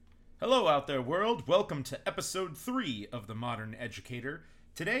Hello out there, world. Welcome to episode 3 of The Modern Educator.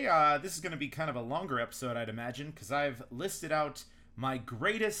 Today, this is going to be kind of a longer episode, I'd imagine, because I've listed out my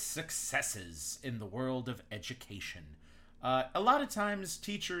greatest successes in the world of education. A lot of times,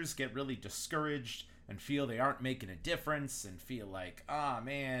 teachers get really discouraged and feel they aren't making a difference and feel like,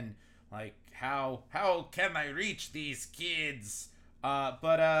 man, like, how can I reach these kids?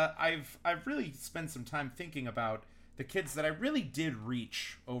 I've really spent some time thinking about the kids that I really did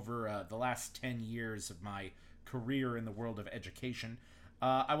reach over the last 10 years of my career in the world of education.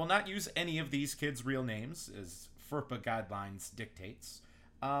 I will not use any of these kids' real names, as FERPA guidelines dictates,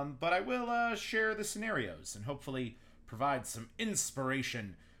 but I will share the scenarios and hopefully provide some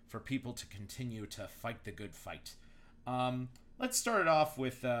inspiration for people to continue to fight the good fight. Let's start it off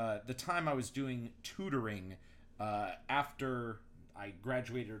with the time I was doing tutoring after I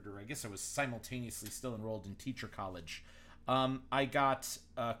graduated, or I guess I was simultaneously still enrolled in teacher college. I got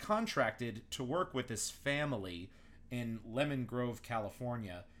contracted to work with this family in Lemon Grove,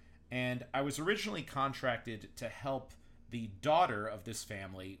 California, and I was originally contracted to help the daughter of this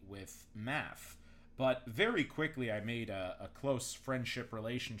family with math. But very quickly, I made a close friendship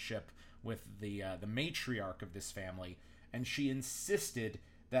relationship with the matriarch of this family, and she insisted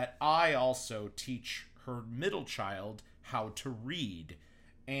that I also teach her middle child how to read.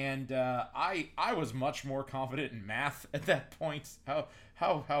 And I was much more confident in math at that point.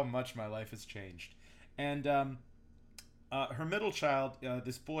 How much my life has changed. And her middle child,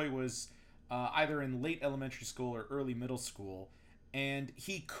 this boy was either in late elementary school or early middle school, and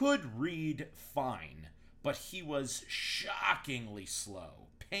he could read fine, but he was shockingly slow,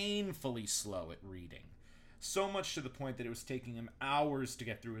 painfully slow at reading. So much to the point that it was taking him hours to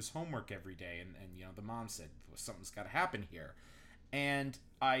get through his homework every day. And you know, the mom said, well, something's got to happen here. And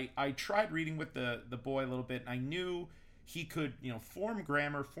I tried reading with the boy a little bit, and I knew he could, form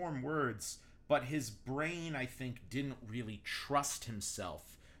grammar, form words, but his brain, I think, didn't really trust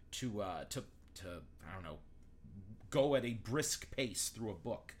himself to I don't know, go at a brisk pace through a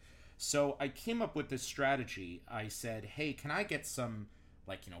book. So I came up with this strategy. I said, hey, can I get some,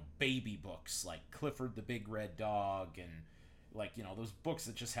 baby books like Clifford the Big Red Dog and, those books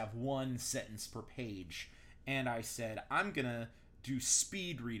that just have one sentence per page. And I said, I'm going to do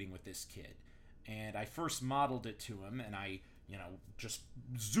speed reading with this kid. And I first modeled it to him, and I, just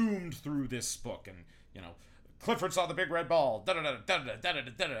zoomed through this book and, Clifford saw the big red ball,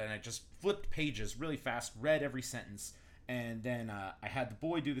 da-da-da-da-da-da-da-da, and I just flipped pages really fast, read every sentence, and then I had the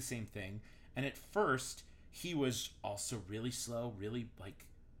boy do the same thing. And at first, he was also really slow, really,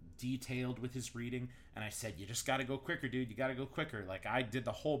 detailed with his reading, and I said, you just gotta go quicker, dude, you gotta go quicker. Like, I did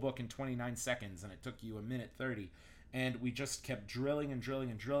the whole book in 29 seconds, and it took you a minute 30, and we just kept drilling and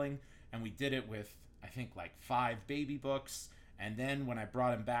drilling and drilling, and we did it with, I think, 5 baby books. And then when I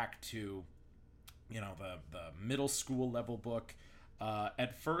brought him back to, the middle school level book,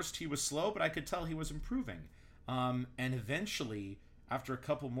 at first he was slow, but I could tell he was improving. And eventually, after a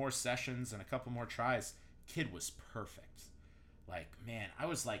couple more sessions and a couple more tries, kid was perfect. Man, I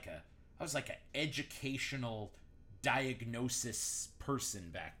was like an educational diagnosis person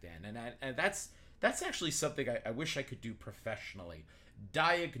back then, and that's actually something I wish I could do professionally.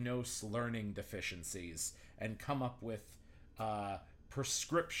 Diagnose learning deficiencies and come up with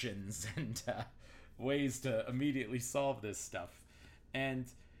prescriptions and ways to immediately solve this stuff. And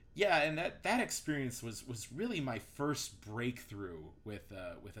yeah, and that experience was really my first breakthrough with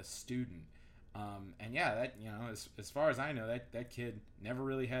a student. And yeah, that, as far as I know, that kid never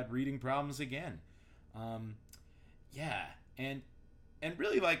really had reading problems again. Yeah, and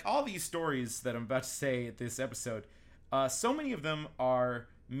really, all these stories that I'm about to say at this episode, so many of them are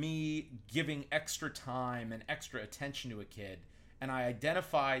me giving extra time and extra attention to a kid, and I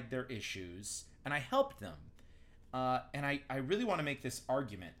identified their issues and I helped them. And I really want to make this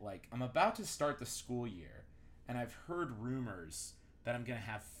argument. I'm about to start the school year, and I've heard rumors that I'm going to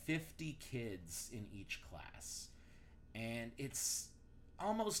have 50 kids in each class. And it's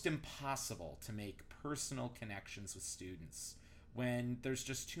almost impossible to make personal connections with students when there's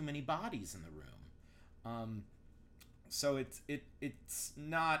just too many bodies in the room. So it's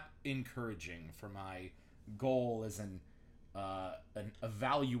not encouraging for my goal as an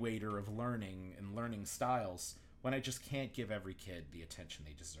evaluator of learning and learning styles when I just can't give every kid the attention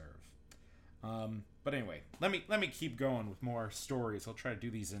they deserve. But anyway, let me keep going with more stories. I'll try to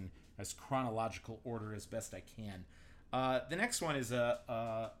do these in as chronological order as best I can. The next one is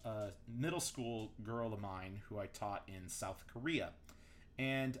a middle school girl of mine who I taught in South Korea.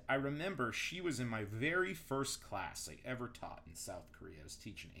 And I remember she was in my very first class I ever taught in South Korea. I was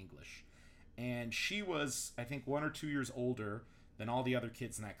teaching English. And she was, I think, 1 or 2 years older than all the other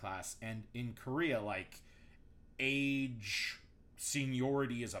kids in that class. And in Korea, like, age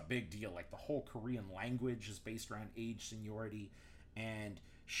seniority is a big deal. Like, the whole Korean language is based around age seniority. And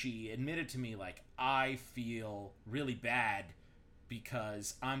she admitted to me, like, I feel really bad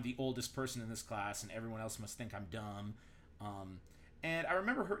because I'm the oldest person in this class and everyone else must think I'm dumb. And I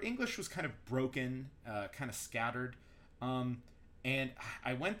remember her English was kind of broken, kind of scattered. And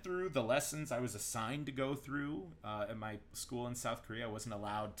I went through the lessons I was assigned to go through at my school in South Korea. I wasn't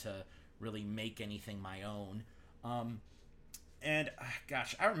allowed to really make anything my own. And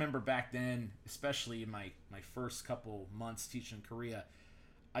gosh, I remember back then, especially in my first couple months teaching in Korea,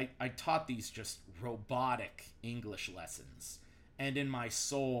 I taught these just robotic English lessons. And in my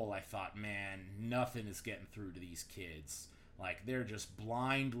soul, I thought, man, nothing is getting through to these kids. Like, they're just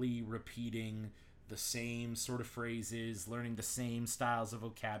blindly repeating the same sort of phrases, learning the same styles of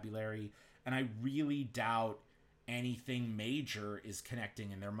vocabulary, and I really doubt anything major is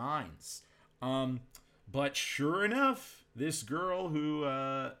connecting in their minds. But sure enough, this girl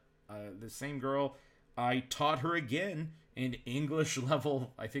the same girl, I taught her again in English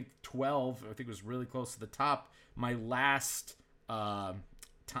level, I think 12, I think it was really close to the top, my last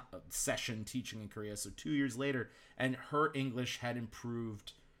session teaching in Korea, so 2 years later, and her English had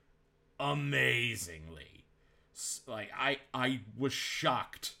improved amazingly. Like, I was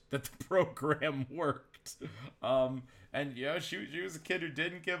shocked that the program worked. And you know, she was a kid who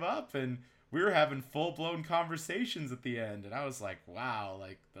didn't give up, and we were having full-blown conversations at the end, and I was like, wow,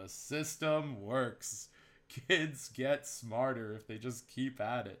 like, the system works. Kids get smarter if they just keep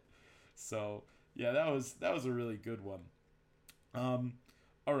at it. So yeah, that was a really good one.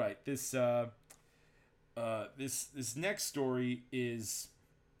 All right, this next story is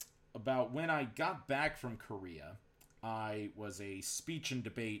about when I got back from Korea. I was a speech and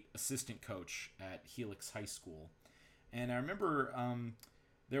debate assistant coach at Helix High School. And I remember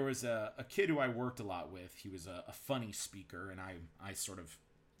there was a kid who I worked a lot with. He was a funny speaker, and I sort of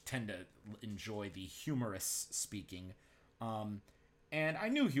tend to enjoy the humorous speaking. And I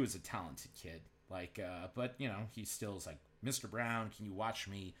knew he was a talented kid. Like, but, you know, he still is like, Mr. Brown, can you watch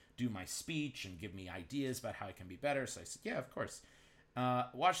me do my speech and give me ideas about how I can be better? So I said, yeah, of course.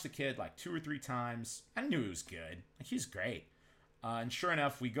 Watched the kid like 2 or 3 times. I knew he was good. Like, he's great. And sure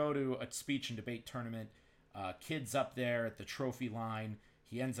enough, we go to a speech and debate tournament. Kid's up there at the trophy line.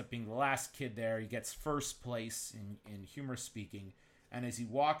 He ends up being the last kid there. He gets first place in humorous speaking. And as he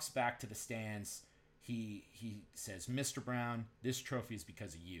walks back to the stands, he says, Mr. Brown, this trophy is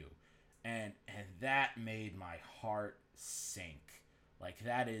because of you. And that made my heart sink. Like,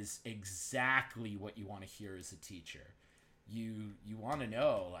 that is exactly what you want to hear as a teacher. You want to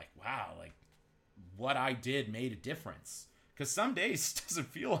know, like, wow, like, what I did made a difference. Because some days it doesn't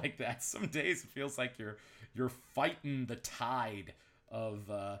feel like that. Some days it feels like you're fighting the tide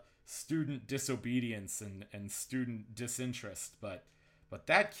of student disobedience and student disinterest. But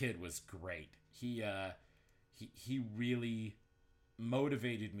that kid was great. He really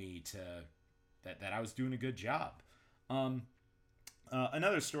motivated me to that I was doing a good job.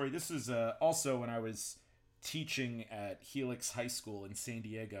 Another story. This is also when I was teaching at Helix High School in San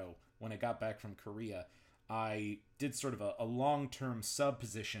Diego when I got back from Korea. I did sort of a long-term sub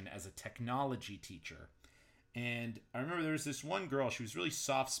position as a technology teacher. And I remember there was this one girl, she was really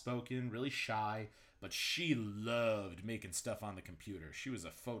soft-spoken, really shy, but she loved making stuff on the computer. She was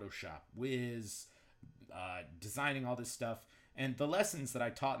a Photoshop whiz, designing all this stuff. And the lessons that I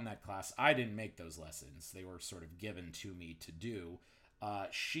taught in that class, I didn't make those lessons. They were sort of given to me to do.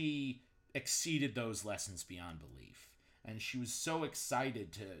 She exceeded those lessons beyond belief. And she was so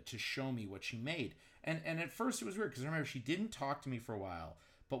excited to show me what she made. And at first it was weird because I remember she didn't talk to me for a while.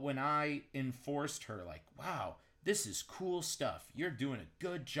 But when I enforced her, like, wow, this is cool stuff. You're doing a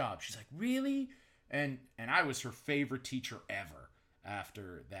good job. She's like, really? And I was her favorite teacher ever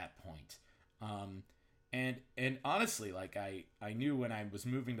after that point. And honestly, like, I knew when I was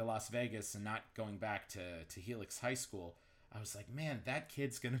moving to Las Vegas and not going back to Helix High School, I was like, man, that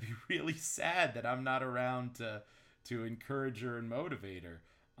kid's going to be really sad that I'm not around to encourage her and motivate her.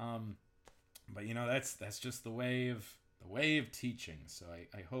 But you know, that's just the way of teaching. So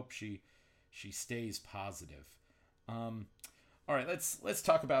I hope she stays positive. All right, let's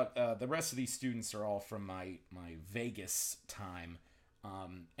talk about the rest of these students are all from my Vegas time.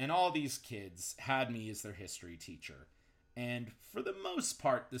 And all these kids had me as their history teacher. And for the most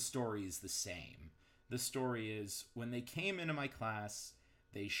part, the story is the same. The story is when they came into my class,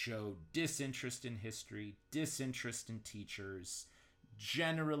 they showed disinterest in history, disinterest in teachers,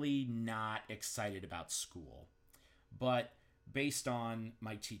 generally not excited about school. But based on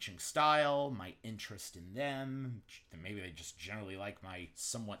my teaching style, my interest in them. Maybe they just generally like my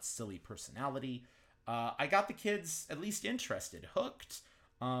somewhat silly personality. I got the kids at least interested, hooked.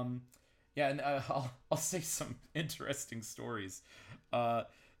 Yeah, and I'll say some interesting stories.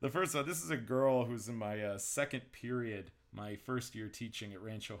 The first one, this is a girl who's in my second period, my first year teaching at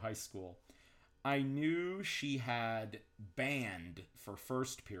Rancho High School. I knew she had band for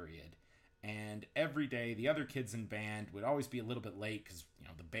first period, and every day the other kids in band would always be a little bit late because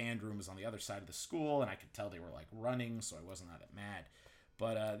the band room was on the other side of the school, and I could tell they were like running, so I wasn't that mad.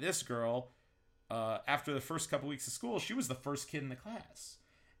 But this girl, after the first couple weeks of school, she was the first kid in the class,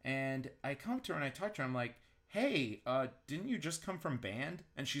 and I come to her and I talk to her. I'm like, "Hey, didn't you just come from band?"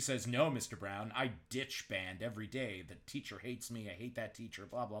 And she says, "No, Mr. Brown, I ditch band every day. The teacher hates me. I hate that teacher,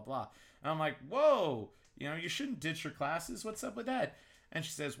 blah, blah, blah." And I'm like, "Whoa, you shouldn't ditch your classes. What's up with that?" And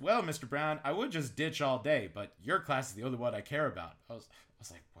she says, "Well, Mr. Brown, I would just ditch all day, but your class is the only one I care about." I was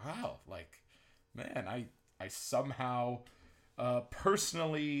like, wow, like, man, I somehow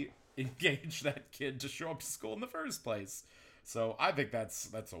personally engaged that kid to show up to school in the first place. So I think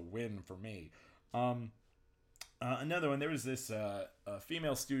that's a win for me. Another one, there was this a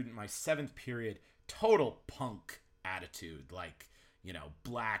female student in my seventh period, total punk attitude, like,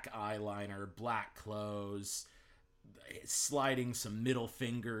 black eyeliner, black clothes, sliding some middle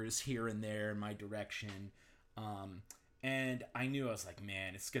fingers here and there in my direction. And I knew, I was like,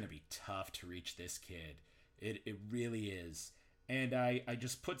 man, it's going to be tough to reach this kid. It really is. And I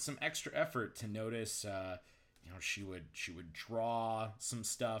just put some extra effort to notice, she would draw some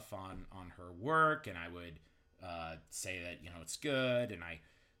stuff on her work, and I would say that, it's good. And I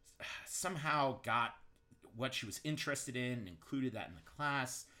somehow got what she was interested in and included that in the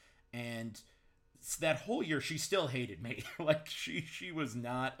class. And that whole year, she still hated me. Like, she was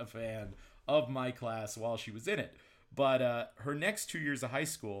not a fan of my class while she was in it. But her next 2 years of high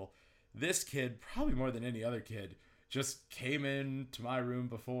school, this kid, probably more than any other kid, just came into my room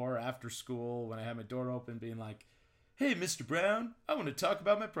before, after school, when I had my door open, being like, "Hey, Mr. Brown, I want to talk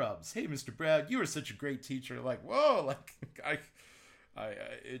about my problems. Hey, Mr. Brown, you were such a great teacher." Like, whoa, like,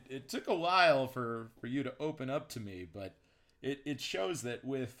 it took a while for you to open up to me, but it shows that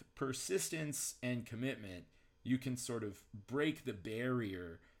with persistence and commitment, you can sort of break the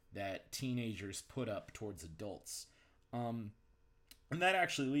barrier that teenagers put up towards adults. And that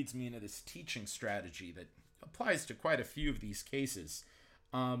actually leads me into this teaching strategy that applies to quite a few of these cases.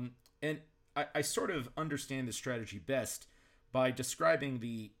 And I sort of understand this strategy best by describing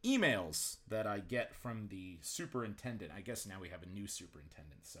the emails that I get from the superintendent. I guess now we have a new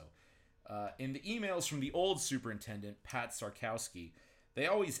superintendent. So in the emails from the old superintendent, Pat Sarkowski, they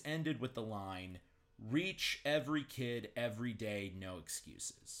always ended with the line, "Reach every kid every day, no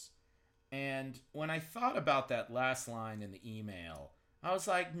excuses." And when I thought about that last line in the email, I was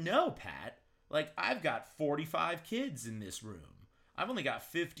like, no, Pat. Like, I've got 45 kids in this room. I've only got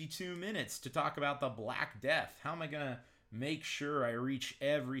 52 minutes to talk about the Black Death. How am I going to make sure I reach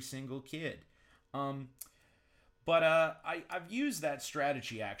every single kid? But I've used that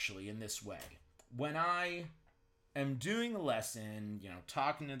strategy, actually, in this way. When I am doing a lesson,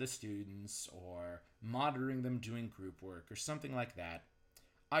 talking to the students or monitoring them doing group work or something like that,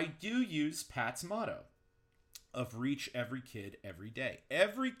 I do use Pat's motto of reach every kid every day.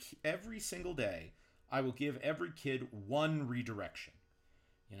 Every single day, I will give every kid one redirection.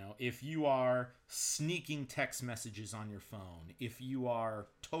 If you are sneaking text messages on your phone, if you are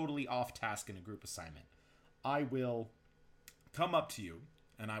totally off task in a group assignment, I will come up to you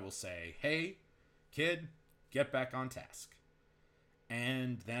and I will say, "Hey, kid, get back on task."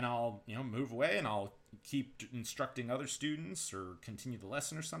 And then I'll, move away and I'll keep instructing other students or continue the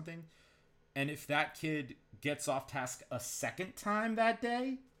lesson or something. And if that kid gets off task a second time that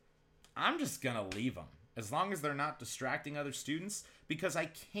day, I'm just going to leave them, as long as they're not distracting other students, because I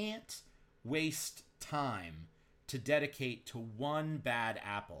can't waste time to dedicate to one bad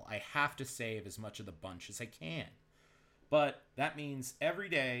apple. I have to save as much of the bunch as I can. But that means every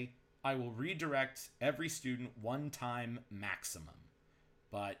day I will redirect every student one time maximum.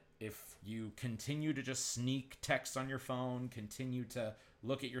 But if you continue to just sneak text on your phone, continue to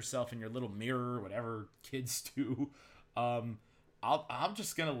look at yourself in your little mirror, whatever kids do, I'm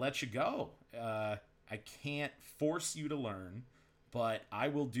just going to let you go. I can't force you to learn, but I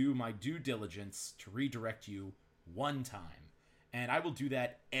will do my due diligence to redirect you one time. And I will do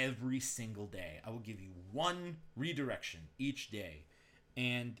that every single day. I will give you one redirection each day.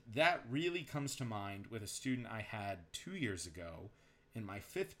 And that really comes to mind with a student I had 2 years ago in my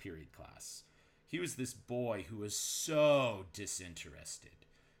 5th period class. He was this boy who was so disinterested.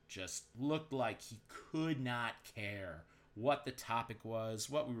 Just looked like he could not care what the topic was,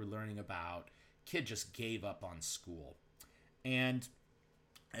 what we were learning about. Kid just gave up on school. And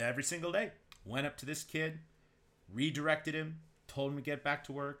every single day, went up to this kid, redirected him, told him to get back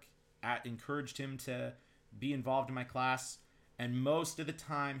to work, encouraged him to be involved in my class. And most of the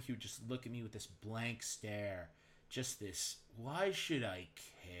time, he would just look at me with this blank stare, just this, why should I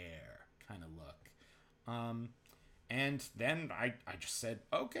care kind of look. And then I just said,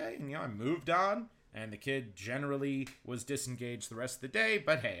 okay, and I moved on, and the kid generally was disengaged the rest of the day,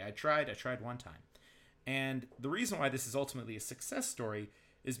 but hey, I tried one time. And the reason why this is ultimately a success story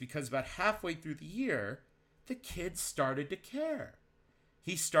is because about halfway through the year, the kid started to care.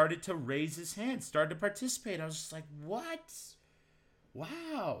 He started to raise his hand, started to participate. I was just like, what?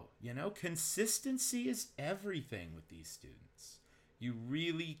 Wow. Consistency is everything with these students. You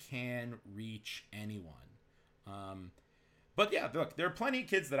really can reach anyone. But yeah, look, there are plenty of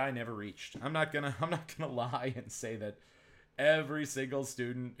kids that I never reached. I'm not gonna lie and say that every single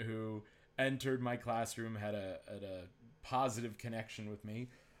student who entered my classroom had a positive connection with me.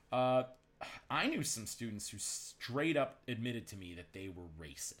 I knew some students who straight up admitted to me that they were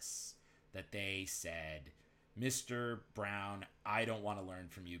racist. That they said, Mr. Brown, I don't want to learn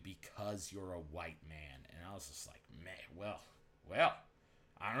from you because you're a white man. And I was just like, man, well,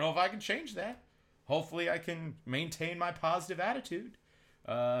 I don't know if I can change that. Hopefully I can maintain my positive attitude.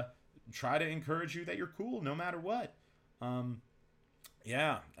 Try to encourage you that you're cool no matter what.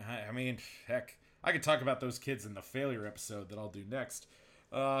 Yeah, I mean, heck, I could talk about those kids in the failure episode that I'll do next.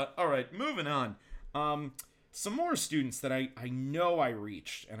 All right, moving on. Some more students that I know I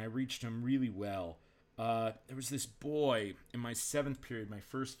reached, and I reached them really well. There was this boy in my 7th period, my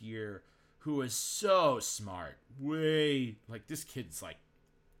first year, who was so smart. This kid's like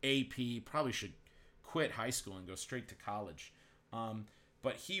AP, probably should quit high school and go straight to college.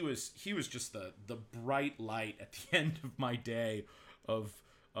 But he was just the bright light at the end of my day of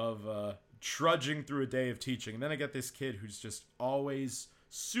trudging through a day of teaching. And then I got this kid who's just always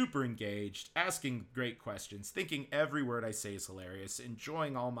super engaged, asking great questions, thinking every word I say is hilarious,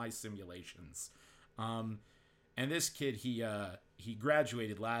 enjoying all my simulations. And this kid, he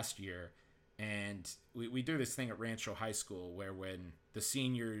graduated last year, and we do this thing at Rancho High School where when the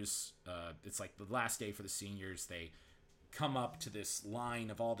seniors, it's like the last day for the seniors, they come up to this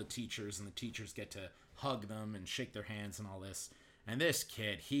line of all the teachers, and the teachers get to hug them and shake their hands and all this. And this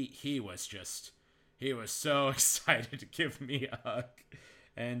kid, he was so excited to give me a hug.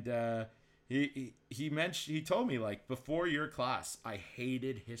 And he told me, like, before your class, I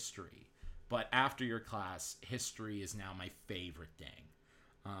hated history. But after your class, history is now my favorite thing.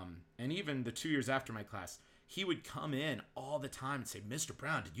 And even the 2 years after my class, he would come in all the time and say, Mr.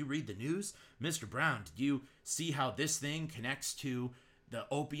 Brown, did you read the news? Mr. Brown, did you see how this thing connects to the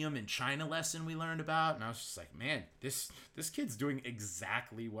opium in China lesson we learned about? And I was just like, man, this kid's doing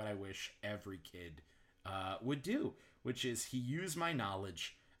exactly what I wish every kid would do, which is he used my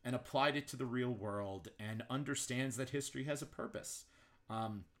knowledge and applied it to the real world and understands that history has a purpose.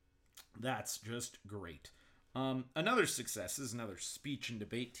 That's just great. Another success is another speech and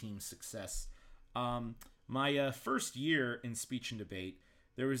debate team success. My first year in speech and debate,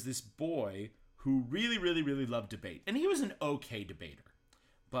 there was this boy who really, really, really loved debate. And he was an okay debater.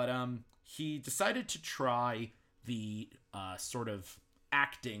 But he decided to try the sort of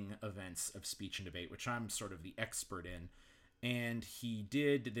acting events of speech and debate, which I'm sort of the expert in. And he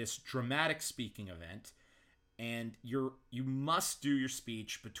did this dramatic speaking event. And you must do your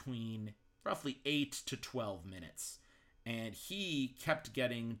speech between roughly 8 to 12 minutes. And he kept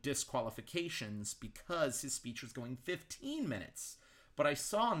getting disqualifications because his speech was going 15 minutes. But I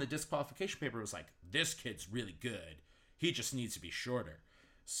saw on the disqualification paper, it was like, this kid's really good. He just needs to be shorter.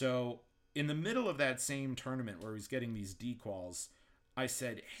 So in the middle of that same tournament where he was getting these dequals, I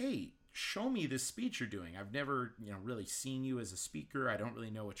said, hey, show me this speech you're doing. I've never, really seen you as a speaker. I don't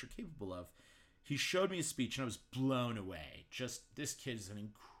really know what you're capable of. He showed me a speech and I was blown away. Just, this kid is an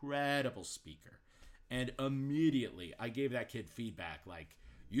incredible speaker. And immediately I gave that kid feedback like,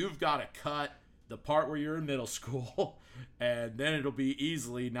 you've got to cut the part where you're in middle school and then it'll be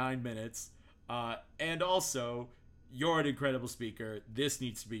easily 9 minutes. And also, you're an incredible speaker. This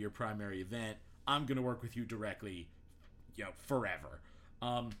needs to be your primary event. I'm going to work with you directly, forever.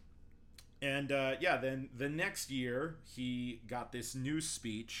 Then the next year, he got this new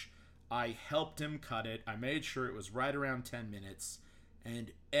speech. I helped him cut it. I made sure it was right around 10 minutes.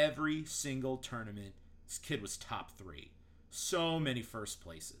 And every single tournament, this kid was top 3. So many first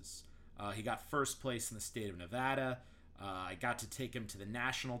places. He got first place in the state of Nevada. I got to take him to the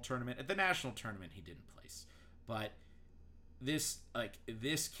national tournament. At the national tournament, he didn't place. But this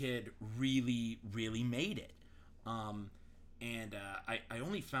kid really, really made it. And I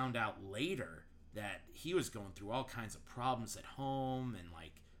only found out later that he was going through all kinds of problems at home and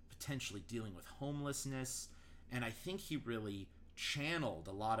like potentially dealing with homelessness. And I think he really channeled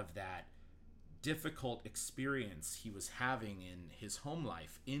a lot of that difficult experience he was having in his home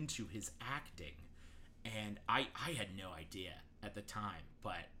life into his acting. And I had no idea at the time,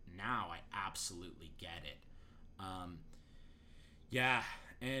 but now I absolutely get it. Yeah,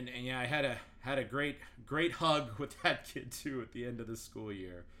 and yeah, I had a great hug with that kid too at the end of the school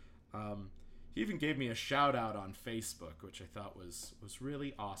year. He even gave me a shout out on Facebook, which I thought was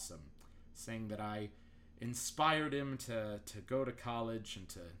really awesome, saying that I inspired him to go to college and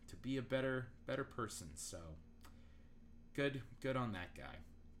to be a better person. So good on that guy.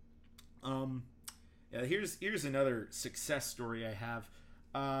 Yeah, here's another success story I have.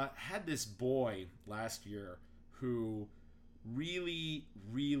 Had this boy last year who really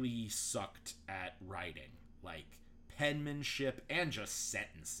sucked at writing, like penmanship and just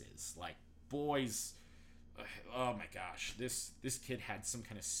sentences. Like, boys, oh my gosh, this kid had some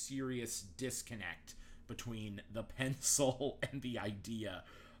kind of serious disconnect between the pencil and the idea.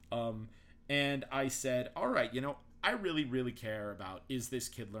 And I said, all right, I really care about, is this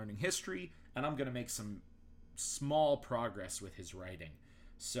kid learning history? And I'm going to make some small progress with his writing.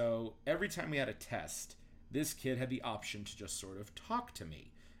 So every time we had a test, this kid had the option to just sort of talk to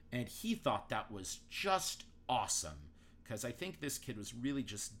me. And he thought that was just awesome, because I think this kid was really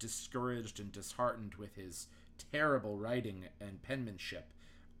just discouraged and disheartened with his terrible writing and penmanship.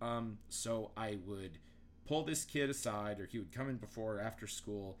 So I would pull this kid aside, or he would come in before or after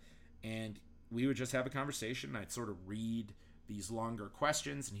school, and we would just have a conversation. I'd sort of read these longer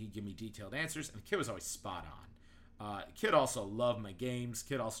questions, and he'd give me detailed answers, and the kid was always spot on. Kid also loved my games.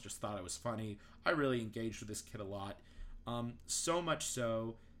 Kid also just thought I was funny. I really engaged with this kid a lot. So much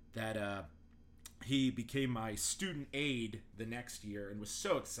so that he became my student aide the next year and was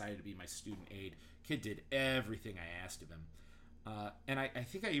so excited to be my student aide. Kid did everything I asked of him. And I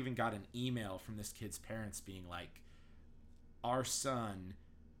think I even got an email from this kid's parents being like, our son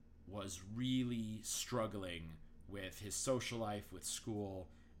was really struggling with his social life, with school,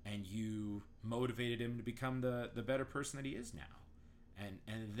 and you motivated him to become the better person that he is now.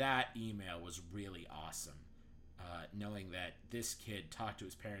 And that email was really awesome, knowing that this kid talked to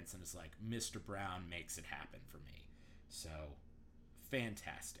his parents and was like, Mr. Brown makes it happen for me. So,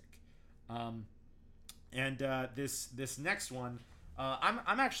 fantastic. And this next one,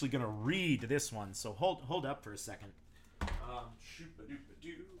 I'm actually going to read this one, so hold up for a second.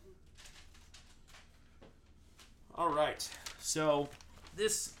 All right, so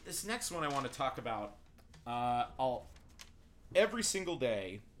this next one I want to talk about. Every single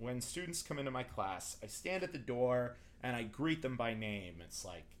day when students come into my class, I stand at the door and I greet them by name. It's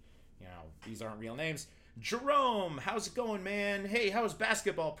like, these aren't real names. Jerome, how's it going, man? Hey, how was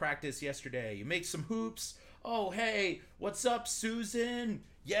basketball practice yesterday? You make some hoops? Oh, hey, what's up, Susan?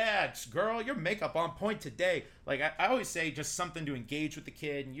 Yeah, girl, your makeup on point today. Like, I always say just something to engage with the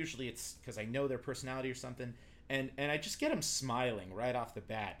kid, and usually it's because I know their personality or something. And I just get them smiling right off the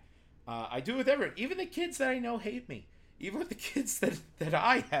bat. I do it with everyone, even the kids that I know hate me. Even with the kids that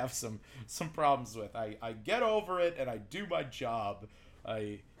I have some problems with. I get over it and I do my job.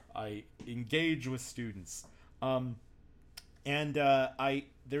 I engage with students.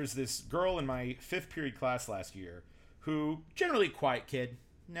 There's this girl in my 5th period class last year who, generally quiet kid.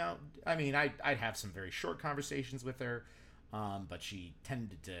 No, I mean, I'd have some very short conversations with her, but she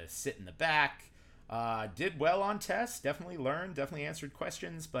tended to sit in the back. Did well on tests, definitely learned, definitely answered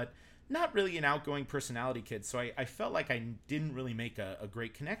questions, but not really an outgoing personality kid, so I felt like I didn't really make a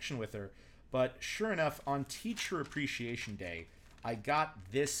great connection with her. But sure enough, on Teacher Appreciation Day, I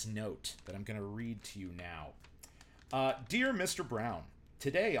got this note that I'm going to read to you now. Dear Mr. Brown,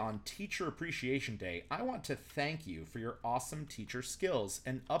 today on Teacher Appreciation Day, I want to thank you for your awesome teacher skills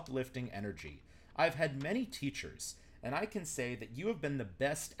and uplifting energy. I've had many teachers, and I can say that you have been the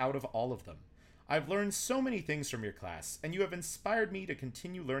best out of all of them. I've learned so many things from your class, and you have inspired me to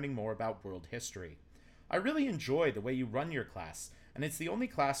continue learning more about world history. I really enjoy the way you run your class, and it's the only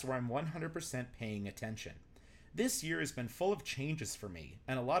class where I'm 100% paying attention. This year has been full of changes for me,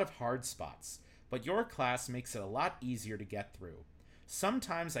 and a lot of hard spots, but your class makes it a lot easier to get through.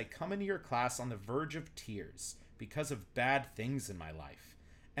 Sometimes I come into your class on the verge of tears because of bad things in my life,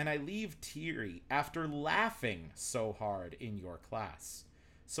 and I leave teary after laughing so hard in your class.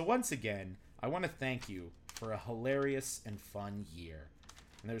 So once again, I want to thank you for a hilarious and fun year.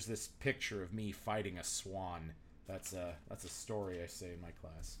 And there's this picture of me fighting a swan. That's a story I say in my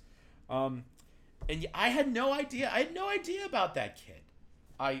class. And I had no idea. I had no idea about that kid.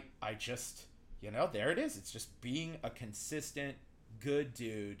 I just, there it is. It's just being a consistent, good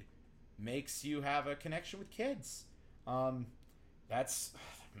dude makes you have a connection with kids. Um, that's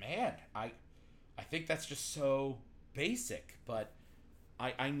man, I think that's just so basic, but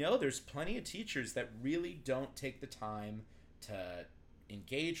I know there's plenty of teachers that really don't take the time to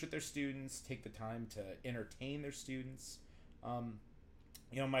engage with their students, take the time to entertain their students. Um,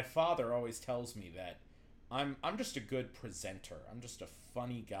 my father always tells me that I'm just a good presenter. I'm just a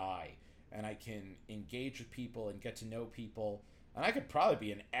funny guy, and I can engage with people and get to know people. And I could probably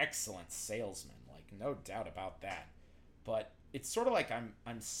be an excellent salesman, like no doubt about that. But it's sort of like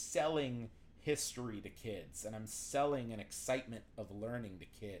I'm selling history to kids, and I'm selling an excitement of learning to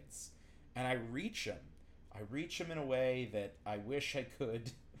kids, and I reach them. I reach them in a way that I wish I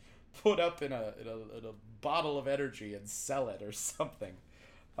could put up in a bottle of energy and sell it or something.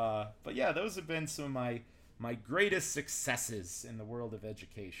 But yeah, those have been some of my greatest successes in the world of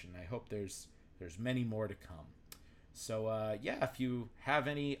education. I hope there's many more to come. So yeah, if you have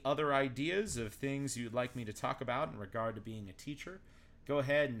any other ideas of things you'd like me to talk about in regard to being a teacher, go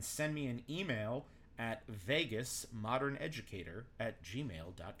ahead and send me an email at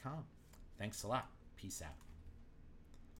vegasmoderneducator@gmail.com. Thanks a lot. Peace out.